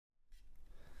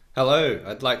Hello,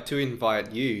 I'd like to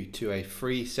invite you to a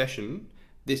free session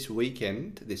this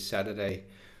weekend, this Saturday,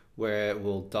 where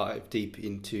we'll dive deep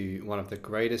into one of the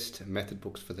greatest method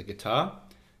books for the guitar,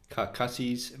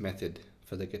 Carcassi's Method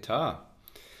for the Guitar.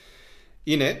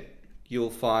 In it,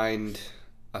 you'll find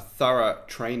a thorough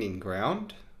training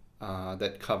ground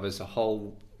that covers a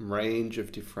whole range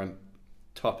of different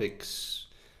topics,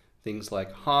 things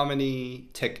like harmony,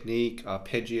 technique,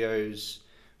 arpeggios,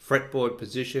 fretboard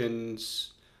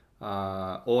positions,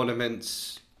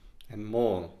 ornaments, and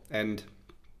more. And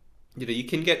you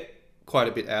can get quite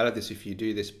a bit out of this if you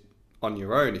do this on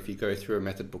your own, if you go through a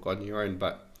method book on your own.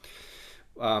 But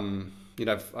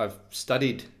I've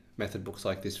studied method books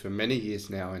like this for many years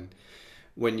now, and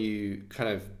when you kind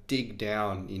of dig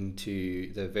down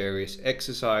into the various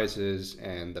exercises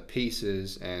and the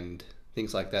pieces and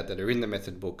things like that are in the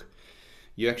method book,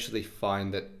 you actually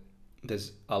find that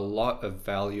there's a lot of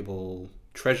valuable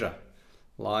treasure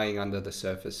lying under the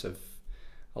surface of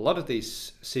a lot of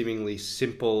these seemingly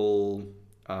simple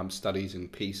studies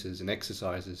and pieces and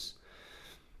exercises.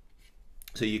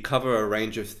 So you cover a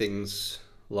range of things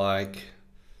like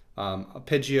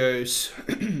arpeggios,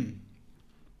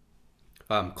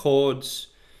 chords,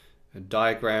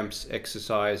 diagrams,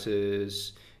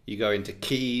 exercises. You go into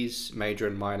keys, major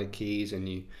and minor keys, and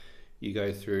you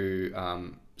go through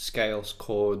scales,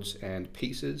 chords, and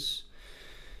pieces.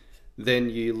 Then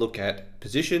you look at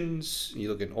positions, you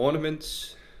look at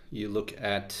ornaments, you look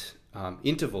at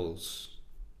intervals.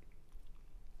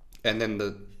 And then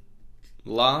the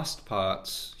last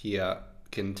parts here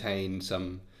contain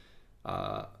some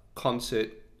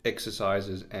concert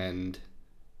exercises and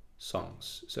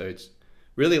songs. So it's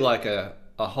really like a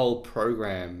whole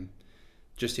program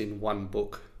just in one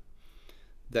book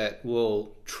that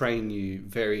will train you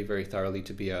very, very thoroughly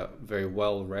to be a very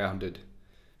well-rounded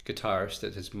guitarist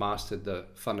that has mastered the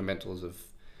fundamentals of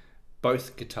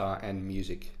both guitar and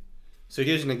music. So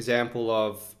here's an example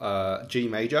of G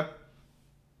major,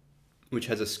 which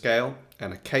has a scale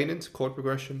and a cadence, chord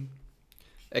progression,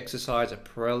 exercise, a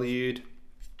prelude,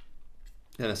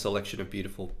 and a selection of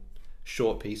beautiful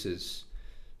short pieces.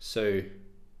 So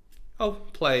I'll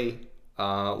play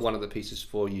one of the pieces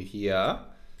for you here.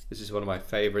 This is one of my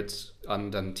favorites,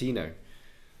 Andantino.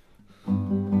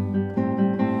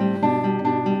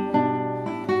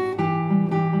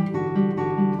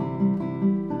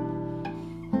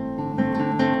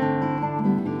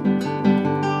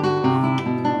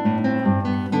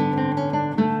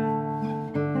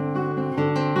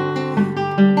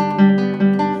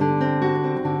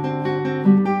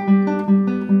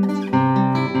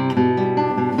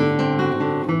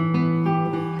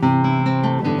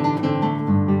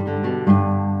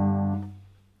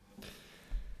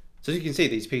 So as you can see,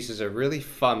 these pieces are really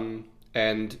fun,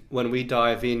 and when we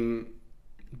dive in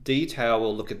detail,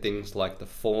 we'll look at things like the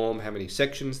form, how many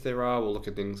sections there are. We'll look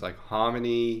at things like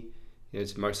harmony.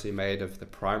 It's mostly made of the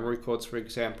primary chords, for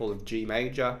example, of G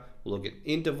major. We'll look at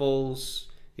intervals.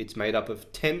 It's made up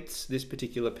of tenths. This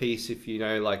particular piece, if you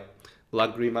know, like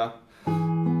Lagrima,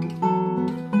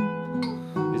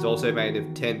 is also made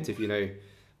of tenths. If you know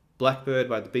Blackbird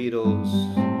by the Beatles,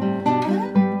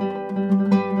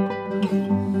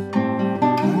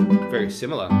 very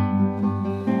similar.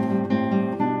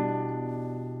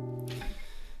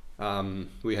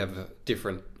 We have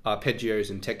different arpeggios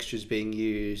and textures being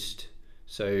used,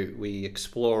 so we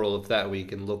explore all of that. We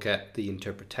can look at the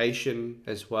interpretation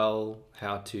as well,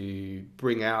 how to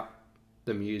bring out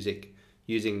the music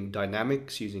using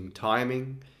dynamics, using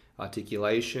timing,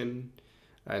 articulation,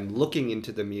 and looking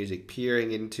into the music,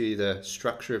 peering into the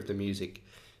structure of the music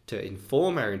to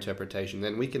inform our interpretation.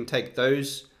 Then we can take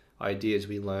those ideas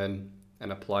we learn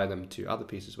and apply them to other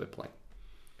pieces we're playing.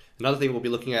 Another thing we'll be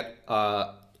looking at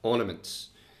are ornaments.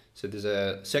 So there's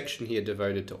a section here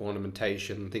devoted to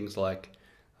ornamentation, things like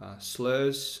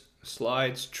slurs,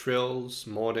 slides, trills,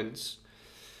 mordents,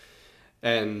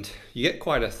 and you get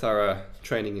quite a thorough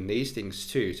training in these things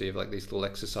too. So you have like these little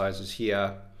exercises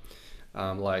here,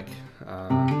 and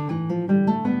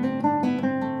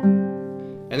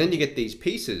then you get these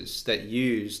pieces that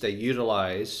they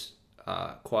utilize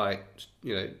quite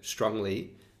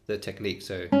strongly the technique.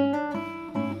 So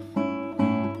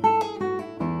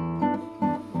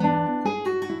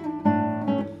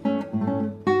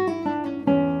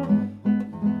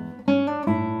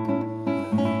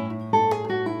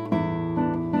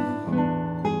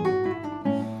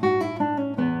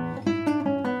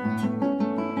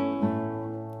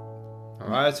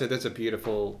alright, so that's a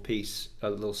beautiful piece, a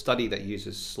little study that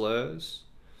uses slurs.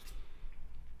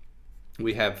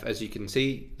 We have, as you can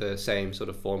see, the same sort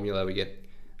of formula. We get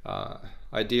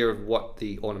idea of what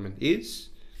the ornament is,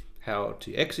 how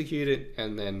to execute it,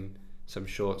 and then some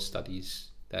short studies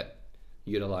that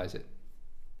utilize it.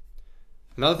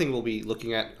 Another thing we'll be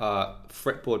looking at are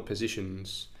fretboard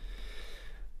positions.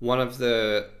 One of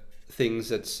the things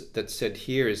that's said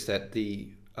here is that the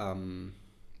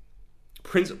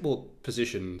principal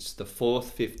positions, the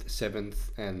 4th, 5th,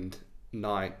 7th, and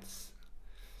 9th,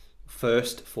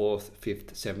 1st, 4th,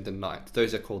 5th, 7th, and 9th,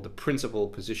 those are called the principal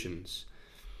positions.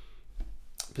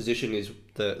 Position is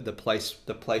the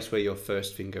place where your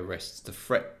first finger rests, the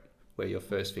fret where your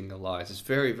first finger lies. It's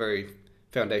very, very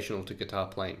foundational to guitar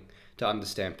playing to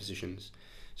understand positions.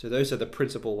 So those are the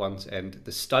principal ones, and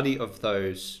the study of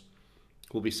those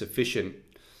will be sufficient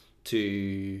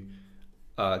to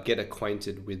get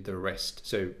acquainted with the rest.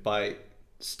 So by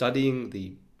studying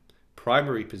the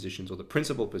primary positions or the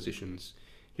principal positions,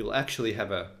 you'll actually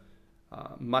have a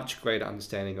much greater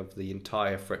understanding of the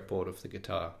entire fretboard of the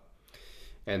guitar.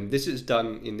 And this is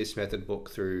done in this method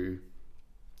book through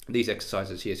these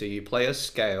exercises here. So you play a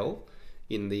scale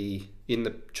in the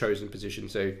chosen position.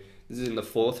 So this is in the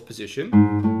 4th position.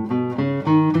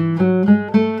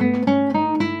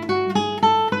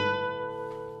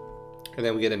 And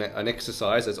then we get an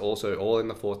exercise that's also all in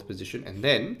the 4th position. And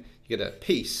then you get a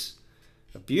piece,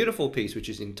 a beautiful piece, which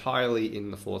is entirely in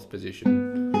the 4th position.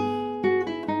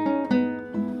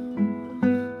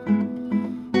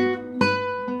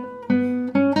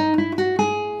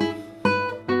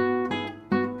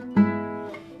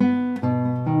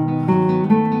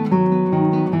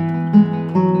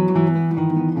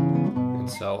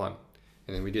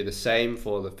 And then we do the same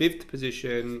for the 5th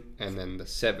position, and then the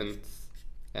 7th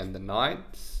and the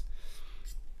 9th.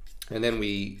 And then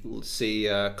we see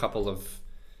a couple of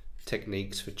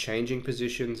techniques for changing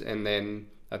positions, and then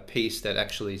a piece that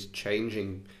actually is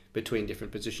changing between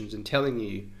different positions and telling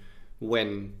you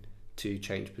when to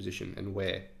change position and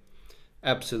where.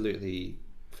 Absolutely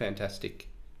fantastic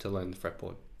to learn the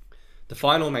fretboard. The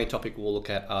final main topic we'll look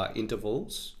at are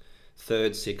intervals,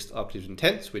 3rd, 6th, octaves, and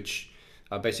 10ths, which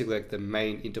are basically like the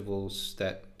main intervals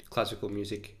that classical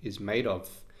music is made of.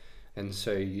 And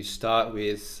so you start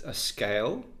with a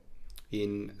scale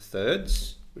in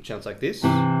thirds, which sounds like this.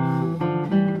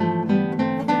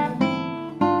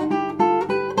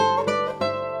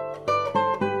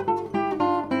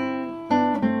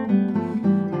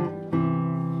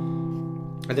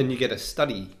 And then you get a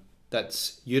study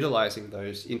that's utilizing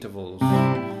those intervals.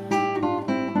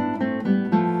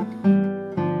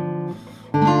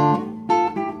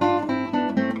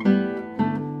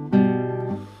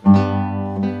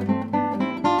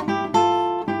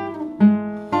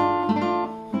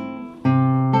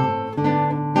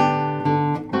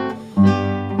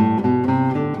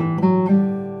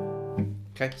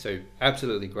 Okay, so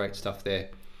absolutely great stuff there.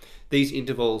 These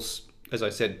intervals, as I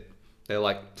said, they're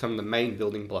like some of the main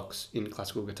building blocks in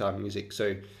classical guitar music.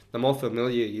 So the more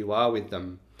familiar you are with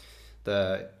them,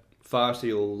 the faster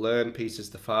you'll learn pieces,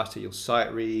 the faster you'll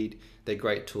sight read. They're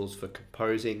great tools for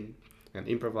composing and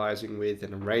improvising with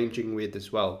and arranging with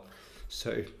as well.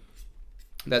 So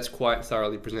that's quite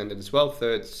thoroughly presented as well.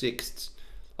 Thirds, sixths,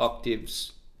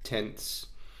 octaves, tenths,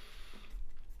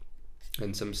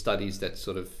 and some studies that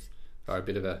sort of are a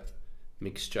bit of a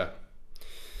mixture.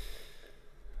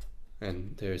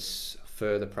 And there's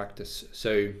further practice.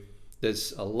 So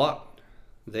there's a lot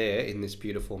there in this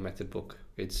beautiful method book.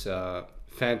 It's a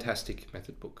fantastic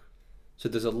method book. So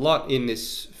there's a lot in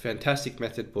this fantastic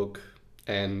method book,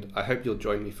 and I hope you'll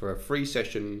join me for a free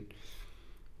session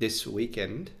this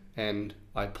weekend. And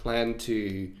I plan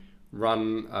to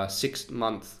run a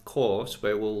 6-month course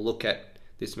where we'll look at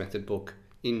this method book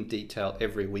in detail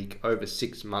every week over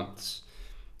 6 months.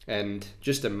 And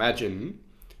just imagine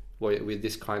with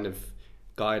this kind of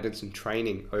guidance and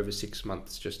training over 6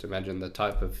 months, just imagine the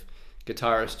type of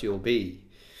guitarist you'll be.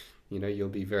 You know, you'll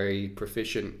be very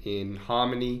proficient in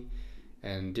harmony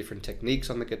and different techniques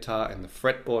on the guitar and the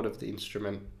fretboard of the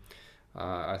instrument.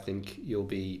 I think you'll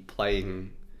be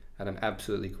playing at an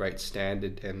absolutely great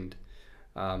standard and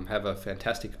have a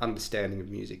fantastic understanding of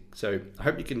music. So I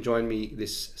hope you can join me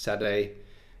this Saturday.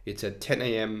 It's at 10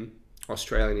 a.m.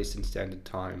 Australian Eastern Standard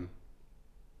Time.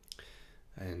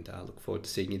 And I look forward to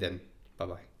seeing you then.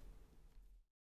 Bye-bye.